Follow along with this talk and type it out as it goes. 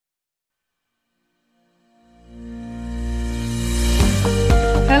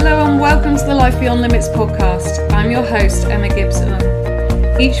Life Beyond Limits podcast. I'm your host, Emma Gibson.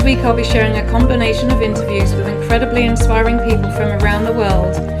 Each week I'll be sharing a combination of interviews with incredibly inspiring people from around the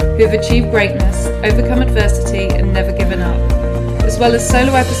world who have achieved greatness, overcome adversity and never given up, as well as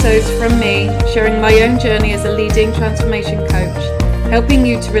solo episodes from me sharing my own journey as a leading transformation coach, helping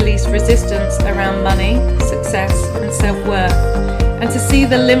you to release resistance around money, success and self-worth, and to see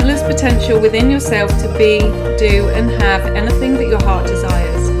the limitless potential within yourself to be, do and have anything that your heart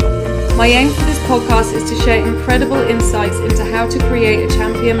desires. My aim for this podcast is to share incredible insights into how to create a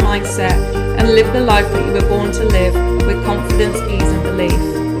champion mindset and live the life that you were born to live with confidence, ease and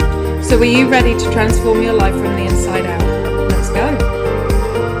belief. So are you ready to transform your life from the inside out? Let's go.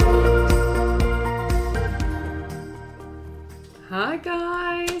 Hi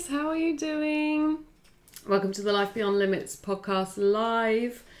guys, how are you doing? Welcome to the Life Beyond Limits podcast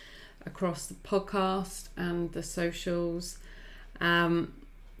live across the podcast and the socials.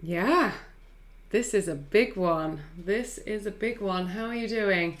 Yeah, this is a big one. How are you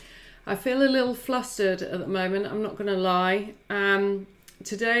doing? I feel a little flustered at the moment, I'm not going to lie.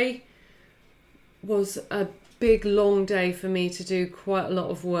 Today was a big long day for me to do quite a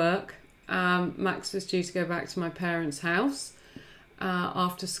lot of work. Max was due to go back to my parents' house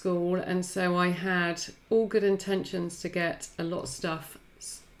after school, and so I had all good intentions to get a lot of stuff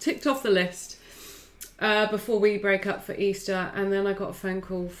ticked off the list before we break up for Easter, and then I got a phone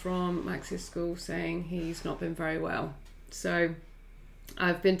call from Max's school saying he's not been very well. So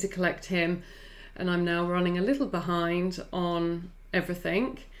I've been to collect him and I'm now running a little behind on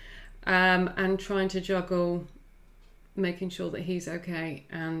everything and trying to juggle making sure that he's okay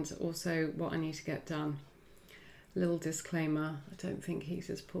and also what I need to get done. Little disclaimer, I don't think he's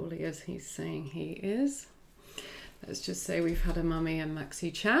as poorly as he's saying he is. Let's just say we've had a mummy and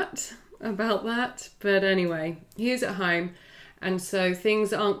Maxie chat about that. But anyway, he is at home, and so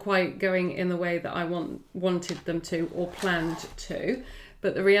things aren't quite going in the way that I wanted them to or planned to.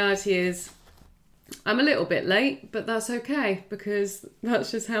 But the reality is I'm a little bit late, but that's okay because that's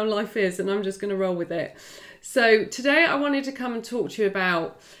just how life is and I'm just going to roll with it. So today I wanted to come and talk to you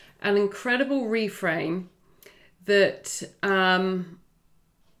about an incredible reframe that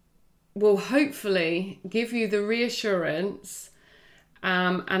will hopefully give you the reassurance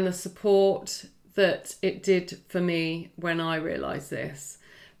and the support that it did for me when I realised this.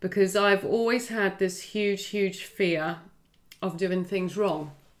 Because I've always had this huge fear of doing things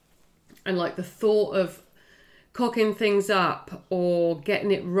wrong. And like the thought of cocking things up or getting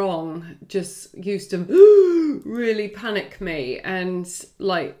it wrong just used to really panic me. And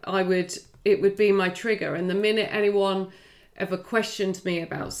like it would be my trigger. And the minute anyone ever questioned me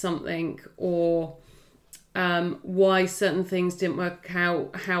about something or why certain things didn't work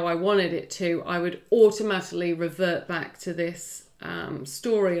out how I wanted it to, I would automatically revert back to this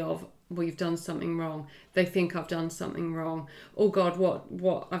story of, well, you've done something wrong. They think I've done something wrong. Oh God,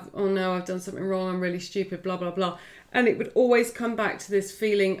 I've done something wrong. I'm really stupid, blah, blah, blah. And it would always come back to this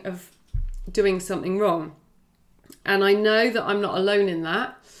feeling of doing something wrong. And I know that I'm not alone in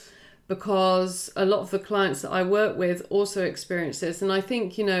that, because a lot of the clients that I work with also experience this. And I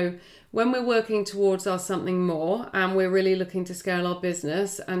think, when we're working towards our something more and we're really looking to scale our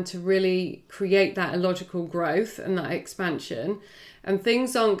business and to really create that illogical growth and that expansion, and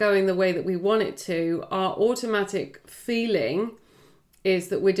things aren't going the way that we want it to, our automatic feeling is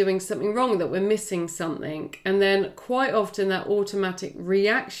that we're doing something wrong, that we're missing something. And then quite often that automatic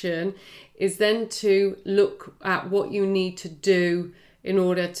reaction is then to look at what you need to do in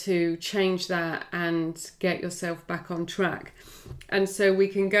order to change that and get yourself back on track. And so we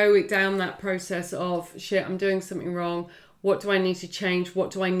can go down that process of, shit, I'm doing something wrong. What do I need to change?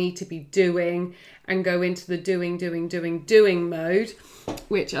 What do I need to be doing? And go into the doing mode,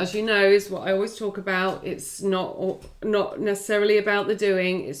 which, as you know, is what I always talk about. It's not necessarily about the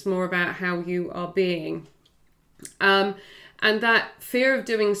doing. It's more about how you are being. And that fear of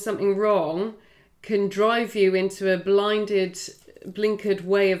doing something wrong can drive you into a blinkered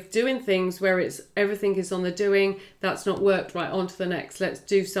way of doing things where everything is on the doing. That's not worked, right, on to the next. Let's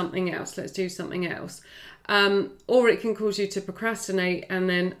do something else. Or it can cause you to procrastinate and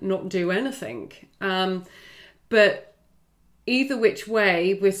then not do anything. But either which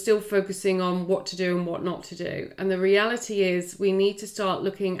way, we're still focusing on what to do and what not to do. And the reality is we need to start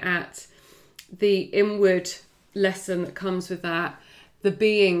looking at the inward lesson that comes with that, the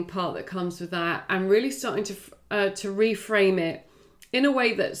being part that comes with that, and really starting to reframe it in a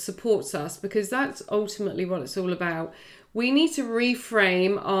way that supports us, because that's ultimately what it's all about. We need to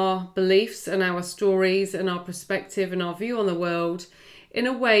reframe our beliefs and our stories and our perspective and our view on the world in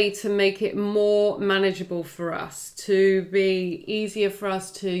a way to make it more manageable for us, to be easier for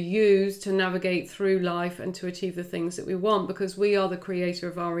us to use, to navigate through life and to achieve the things that we want, because we are the creator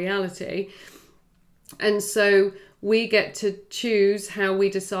of our reality. And so we get to choose how we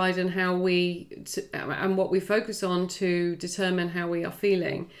decide and and what we focus on to determine how we are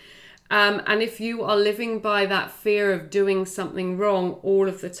feeling. And if you are living by that fear of doing something wrong all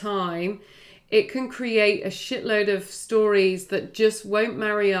of the time, it can create a shitload of stories that just won't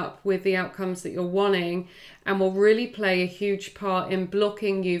marry up with the outcomes that you're wanting, and will really play a huge part in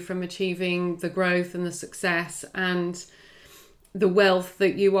blocking you from achieving the growth and the success and the wealth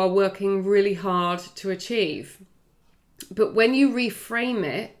that you are working really hard to achieve. But when you reframe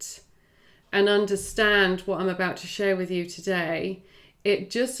it and understand what I'm about to share with you today,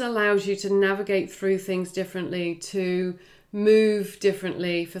 it just allows you to navigate through things differently, to move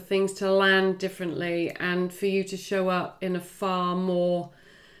differently, for things to land differently, and for you to show up in a far more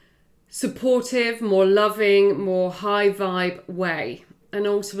supportive, more loving, more high vibe way. And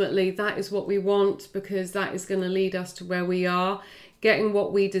ultimately that is what we want, because that is going to lead us to where we are. Getting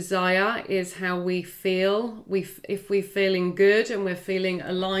what we desire is how we feel. If we're feeling good and we're feeling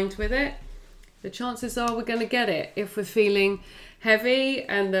aligned with it, the chances are we're going to get it. If we're feeling heavy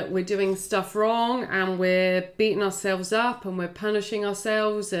and that we're doing stuff wrong and we're beating ourselves up and we're punishing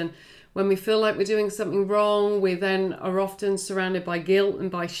ourselves, and when we feel like we're doing something wrong, we then are often surrounded by guilt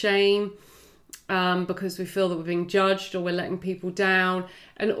and by shame, because we feel that we're being judged or we're letting people down.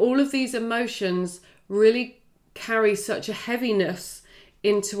 And all of these emotions really carry such a heaviness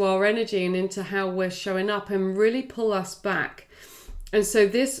into our energy and into how we're showing up, and really pull us back. And so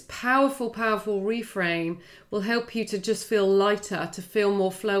this powerful reframe will help you to just feel lighter, to feel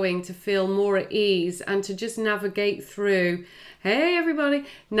more flowing, to feel more at ease, and to just navigate through,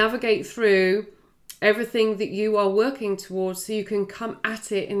 navigate through everything that you are working towards, so you can come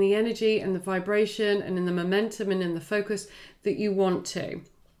at it in the energy and the vibration and in the momentum and in the focus that you want to.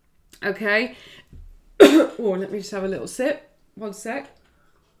 Okay? Oh, let me just have a little sip. One sec.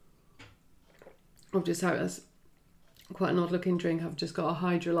 I've just had this quite an odd looking drink. I've just got a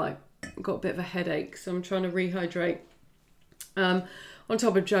Hydrolyte. I've got a bit of a headache, so I'm trying to rehydrate on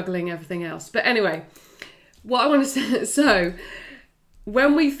top of juggling everything else. But anyway, what I want to say, so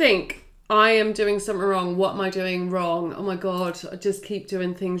when we think, I am doing something wrong, what am I doing wrong? Oh my God, I just keep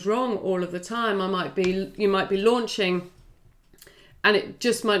doing things wrong all of the time. You might be launching and it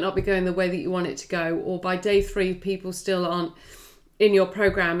just might not be going the way that you want it to go. Or by day 3, people still aren't in your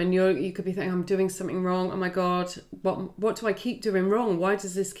program, and you could be thinking, I'm doing something wrong. Oh my God, what do I keep doing wrong? Why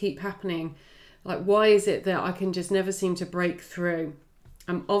does this keep happening? Like, why is it that I can just never seem to break through?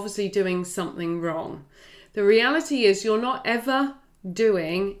 I'm obviously doing something wrong. The reality is you're not ever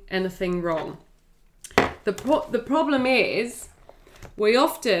doing anything wrong. The problem is we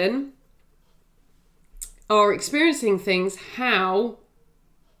often are experiencing things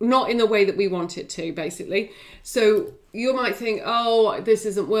not in the way that we want it to, basically. So you might think, oh, this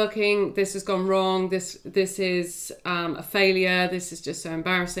isn't working, this has gone wrong, this is a failure, this is just so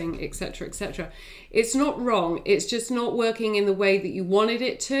embarrassing, etc., etc. It's not wrong, it's just not working in the way that you wanted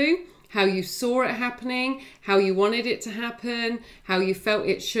it to, how you saw it happening, how you wanted it to happen, how you felt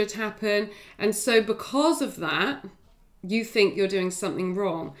it should happen. And so because of that, you think you're doing something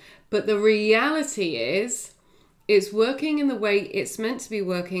wrong. But the reality is, it's working in the way it's meant to be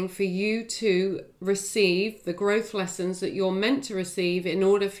working for you to receive the growth lessons that you're meant to receive in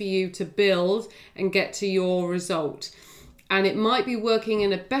order for you to build and get to your result. And it might be working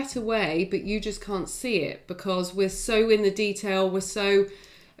in a better way, but you just can't see it because we're so in the detail. We're so,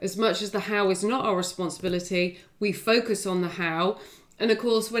 as much as the how is not our responsibility, we focus on the how. And of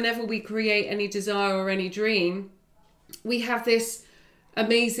course, whenever we create any desire or any dream, we have this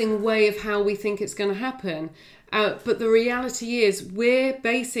amazing way of how we think it's going to happen. But the reality is we're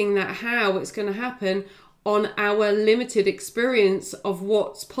basing that how it's going to happen on our limited experience of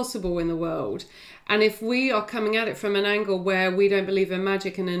what's possible in the world. And if we are coming at it from an angle where we don't believe in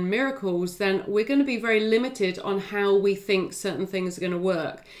magic and in miracles, then we're going to be very limited on how we think certain things are going to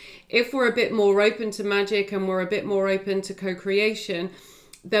work. If we're a bit more open to magic and we're a bit more open to co-creation,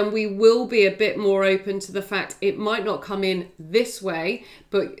 then we will be a bit more open to the fact it might not come in this way,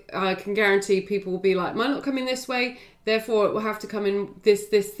 but I can guarantee people will be like, might not come in this way, therefore it will have to come in this,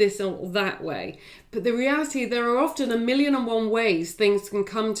 or that way. But the reality, there are often 1,000,001 ways things can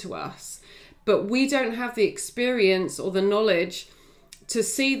come to us, but we don't have the experience or the knowledge to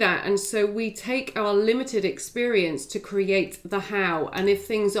see that. And so we take our limited experience to create the how. And if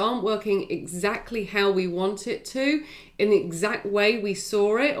things aren't working exactly how we want it to, in the exact way we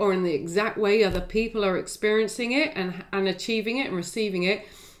saw it, or in the exact way other people are experiencing it and achieving it and receiving it,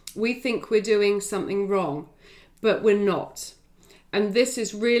 we think we're doing something wrong, but we're not. And this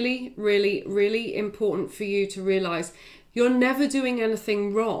is really, really, really important for you to realize. You're never doing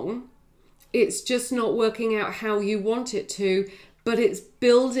anything wrong. It's just not working out how you want it to, but it's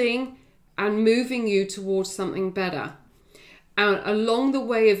building and moving you towards something better. And along the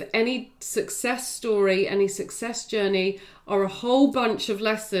way of any success story, any success journey, are a whole bunch of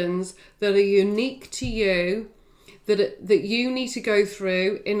lessons that are unique to you, that you need to go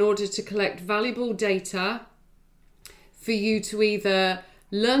through in order to collect valuable data for you to either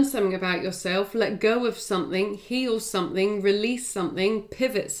learn something about yourself, let go of something, heal something, release something,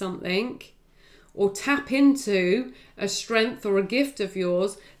 pivot something, or tap into a strength or a gift of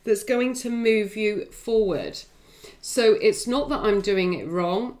yours that's going to move you forward. So it's not that I'm doing it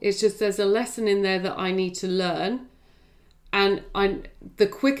wrong. It's just there's a lesson in there that I need to learn. And the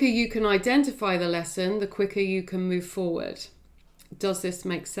quicker you can identify the lesson, the quicker you can move forward. Does this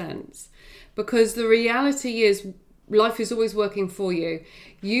make sense? Because the reality is, life is always working for you.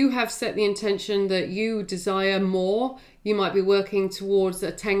 You have set the intention that you desire more. You might be working towards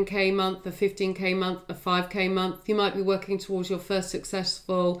a 10K month, a 15K month, a 5K month. You might be working towards your first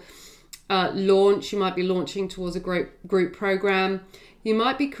successful launch. You might be launching towards a group program. You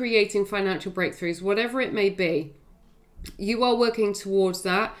might be creating financial breakthroughs, whatever it may be. You are working towards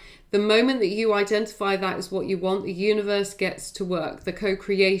that. The moment that you identify that as what you want, the universe gets to work. The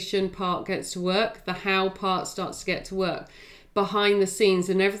co-creation part gets to work. The how part starts to get to work behind the scenes,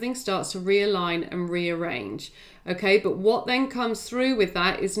 and everything starts to realign and rearrange. Okay, but what then comes through with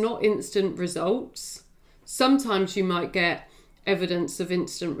that is not instant results. Sometimes you might get evidence of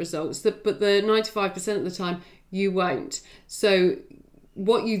instant results, but the 95% of the time you won't. So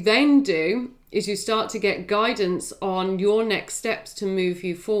what you then do is you start to get guidance on your next steps to move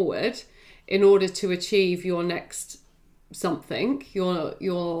you forward in order to achieve your next something,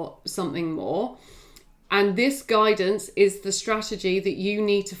 your something more. And this guidance is the strategy that you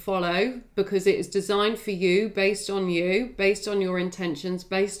need to follow, because it is designed for you, based on your intentions,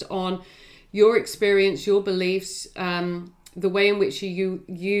 based on your experience, your beliefs, the way in which you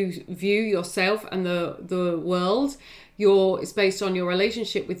view yourself and the world. It's based on your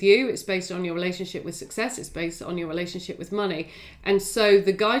relationship with you. It's based on your relationship with success. It's based on your relationship with money. And so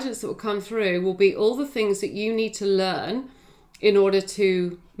the guidance that will come through will be all the things that you need to learn in order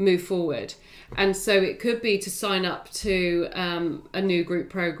to move forward. And so it could be to sign up to a new group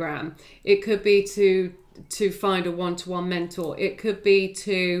program. It could be to find a one-to-one mentor. It could be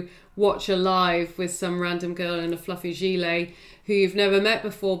to watch a live with some random girl in a fluffy gilet who you've never met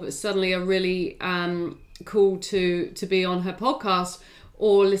before, but suddenly are really cool to be on her podcast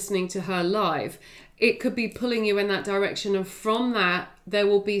or listening to her live. It could be pulling you in that direction, and from that there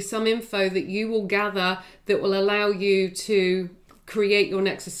will be some info that you will gather that will allow you to create your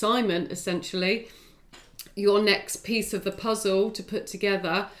next assignment, essentially your next piece of the puzzle to put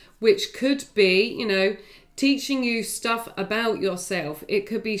together, which could be, teaching you stuff about yourself. It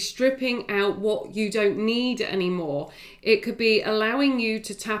could be stripping out what you don't need anymore. It could be allowing you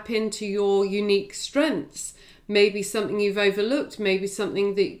to tap into your unique strengths. Maybe something you've overlooked, maybe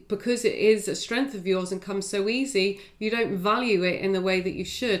something that, because it is a strength of yours and comes so easy, you don't value it in the way that you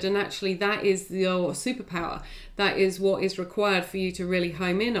should. And actually that is your superpower. That is what is required for you to really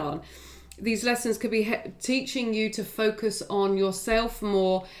home in on. These lessons could be teaching you to focus on yourself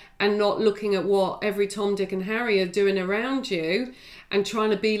more and not looking at what every Tom, Dick and Harry are doing around you and trying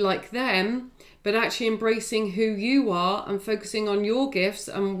to be like them, but actually embracing who you are and focusing on your gifts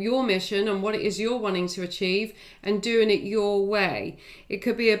and your mission and what it is you're wanting to achieve and doing it your way. It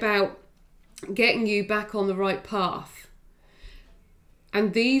could be about getting you back on the right path.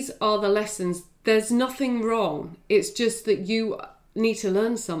 And these are the lessons. There's nothing wrong. It's just that you need to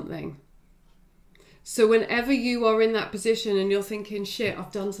learn something. So whenever you are in that position and you're thinking, shit,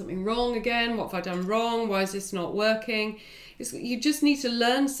 I've done something wrong again. What have I done wrong? Why is this not working? You just need to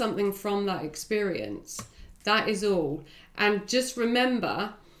learn something from that experience. That is all. And just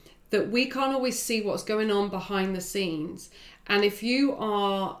remember that we can't always see what's going on behind the scenes. And if you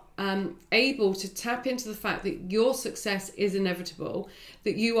are able to tap into the fact that your success is inevitable,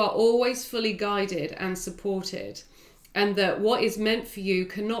 that you are always fully guided and supported, and that what is meant for you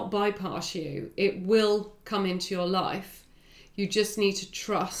cannot bypass you. It will come into your life. You just need to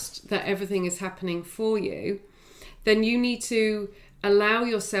trust that everything is happening for you. Then you need to allow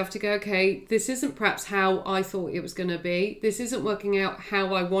yourself to go, okay, this isn't perhaps how I thought it was going to be. This isn't working out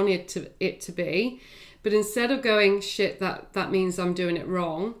how I wanted it to be. But instead of going, shit, that means I'm doing it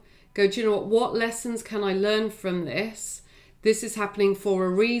wrong, go, do you know what lessons can I learn from this? This is happening for a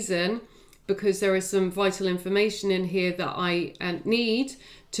reason, because there is some vital information in here that I need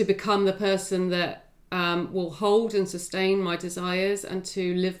to become the person that will hold and sustain my desires and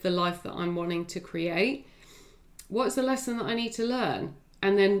to live the life that I'm wanting to create. What's the lesson that I need to learn?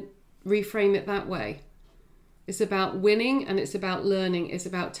 And then reframe it that way. It's about winning and it's about learning. It's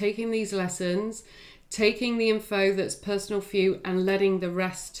about taking these lessons, taking the info that's personal for you and letting the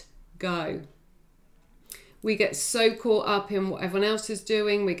rest go. We get so caught up in what everyone else is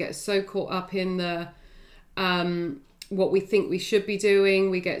doing. We get so caught up in the what we think we should be doing.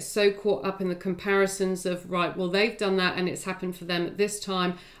 We get so caught up in the comparisons of, right, well, they've done that and it's happened for them at this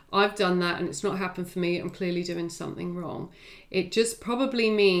time. I've done that and it's not happened for me. I'm clearly doing something wrong. It just probably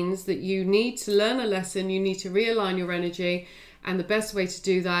means that you need to learn a lesson. You need to realign your energy. And the best way to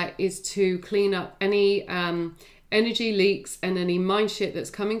do that is to clean up any energy leaks and any mind shit that's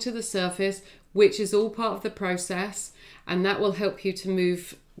coming to the surface, which is all part of the process. And that will help you to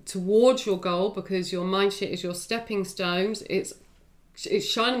move towards your goal, because your mind shit is your stepping stones. It's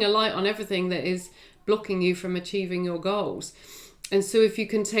shining a light on everything that is blocking you from achieving your goals. And so if you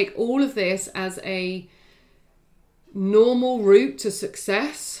can take all of this as a normal route to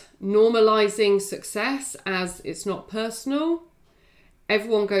success, normalizing success as it's not personal.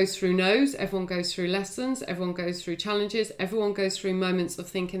 Everyone goes through no's, everyone goes through lessons, everyone goes through challenges, everyone goes through moments of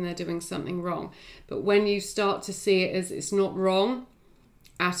thinking they're doing something wrong. But when you start to see it as it's not wrong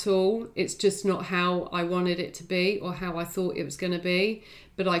at all, it's just not how I wanted it to be or how I thought it was going to be,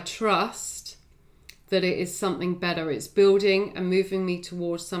 but I trust that it is something better. It's building and moving me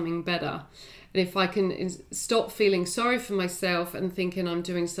towards something better. And if I can stop feeling sorry for myself and thinking I'm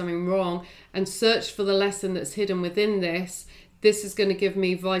doing something wrong and search for the lesson that's hidden within this, this is going to give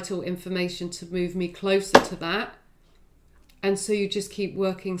me vital information to move me closer to that. And so you just keep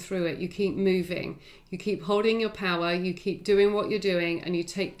working through it. You keep moving. You keep holding your power. You keep doing what you're doing and you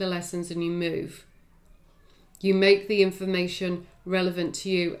take the lessons and you move. You make the information relevant to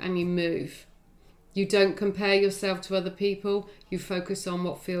you and you move. You don't compare yourself to other people. You focus on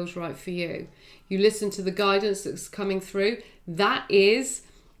what feels right for you. You listen to the guidance that's coming through. That is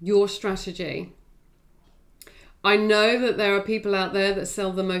your strategy. I know that there are people out there that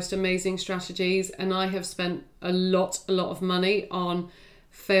sell the most amazing strategies, and I have spent a lot of money on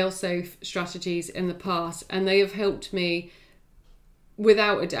fail-safe strategies in the past, and they have helped me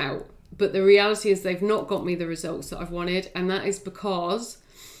without a doubt. But the reality is they've not got me the results that I've wanted, and that is because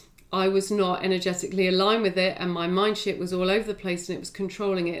I was not energetically aligned with it and my mind shit was all over the place and it was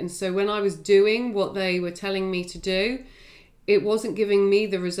controlling it. And so when I was doing what they were telling me to do, it wasn't giving me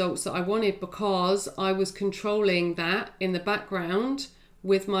the results that I wanted because I was controlling that in the background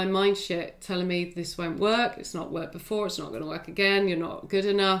with my mind shit telling me this won't work, it's not worked before, it's not going to work again, you're not good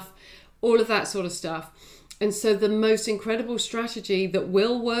enough, all of that sort of stuff. And so the most incredible strategy that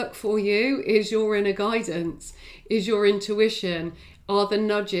will work for you is your inner guidance, is your intuition, are the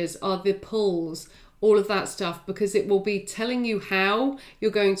nudges, are the pulls, all of that stuff, because it will be telling you how you're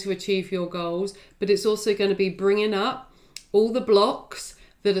going to achieve your goals, but it's also going to be bringing up all the blocks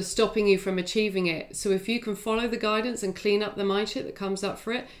that are stopping you from achieving it. So if you can follow the guidance and clean up the mind shit that comes up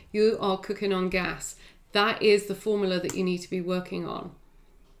for it, you are cooking on gas. That is the formula that you need to be working on.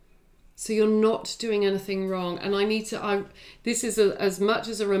 So you're not doing anything wrong. And this is as much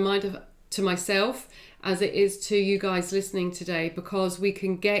as a reminder to myself as it is to you guys listening today, because we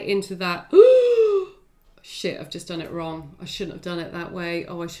can get into that, shit, I've just done it wrong. I shouldn't have done it that way.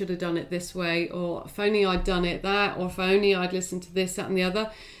 Oh, I should have done it this way. Or if only I'd done it that, or if only I'd listened to this, that and the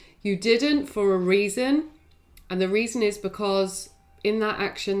other. You didn't for a reason. And the reason is because in that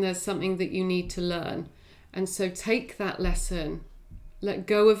action, there's something that you need to learn. And so take that lesson, let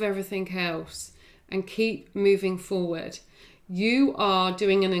go of everything else and keep moving forward. You are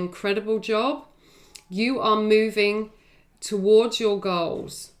doing an incredible job. You are moving towards your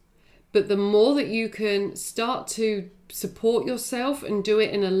goals. But the more that you can start to support yourself and do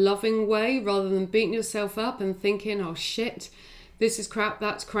it in a loving way rather than beating yourself up and thinking, oh shit, this is crap,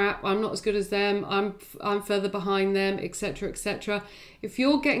 that's crap, I'm not as good as them, I'm further behind them, etc., etc. If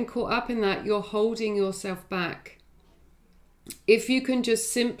you're getting caught up in that, you're holding yourself back. If you can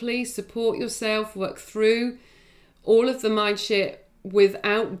just simply support yourself, work through all of the mind shit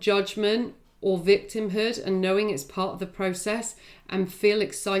without judgment or victimhood and knowing it's part of the process and feel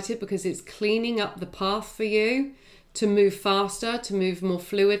excited because it's cleaning up the path for you to move faster, to move more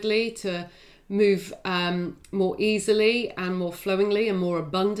fluidly, to move more easily and more flowingly and more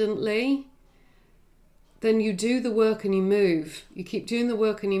abundantly, then you do the work and you move. You keep doing the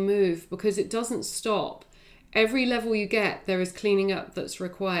work and you move, because it doesn't stop. Every level you get, there is cleaning up that's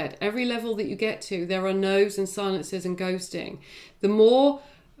required. Every level that you get to, there are no's and silences and ghosting. The more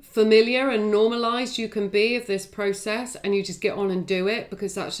familiar and normalized you can be of this process, and you just get on and do it,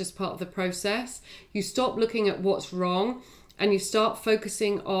 because that's just part of the process, you stop looking at what's wrong and you start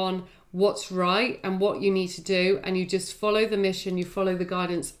focusing on what's right and what you need to do, and you just follow the mission, you follow the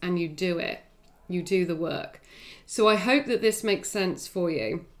guidance, and you do it. You do the work. So I hope that this makes sense for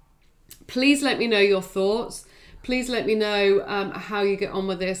you. Please let me know your thoughts. Please let me know how you get on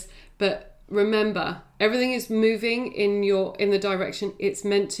with this. But remember, everything is moving in the direction it's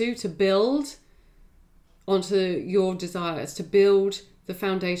meant to build onto your desires, to build the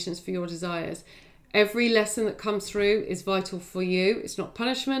foundations for your desires. Every lesson that comes through is vital for you. It's not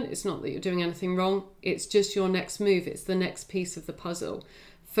punishment. It's not that you're doing anything wrong. It's just your next move. It's the next piece of the puzzle.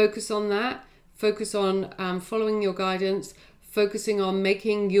 Focus on that. Focus on following your guidance. Focusing on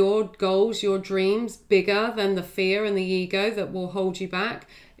making your goals, your dreams bigger than the fear and the ego that will hold you back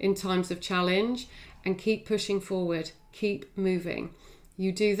in times of challenge, and keep pushing forward, keep moving.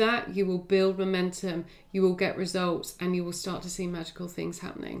 You do that, you will build momentum, you will get results, and you will start to see magical things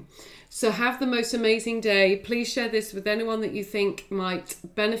happening. So have the most amazing day. Please share this with anyone that you think might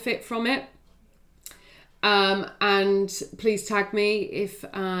benefit from it. And please tag me if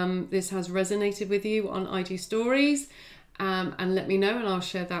this has resonated with you on IG Stories. And let me know, and I'll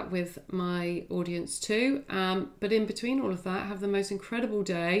share that with my audience too. But in between all of that, have the most incredible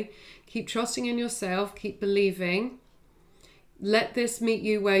day. Keep trusting in yourself. Keep believing. Let this meet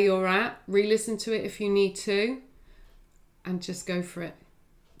you where you're at. Re-listen to it if you need to. And just go for it.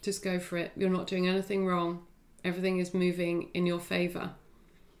 Just go for it. You're not doing anything wrong. Everything is moving in your favour.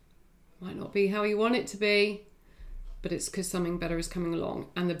 Might not be how you want it to be, but it's because something better is coming along.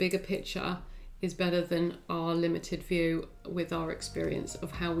 And the bigger picture is better than our limited view with our experience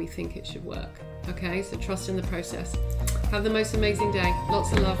of how we think it should work. Okay, so trust in the process. Have the most amazing day.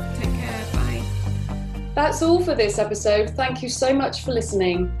 Lots of love. Take care. Bye. That's all for this episode. Thank you so much for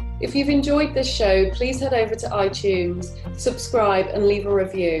listening. If you've enjoyed this show, please head over to iTunes, subscribe, and leave a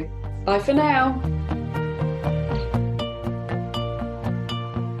review. Bye for now.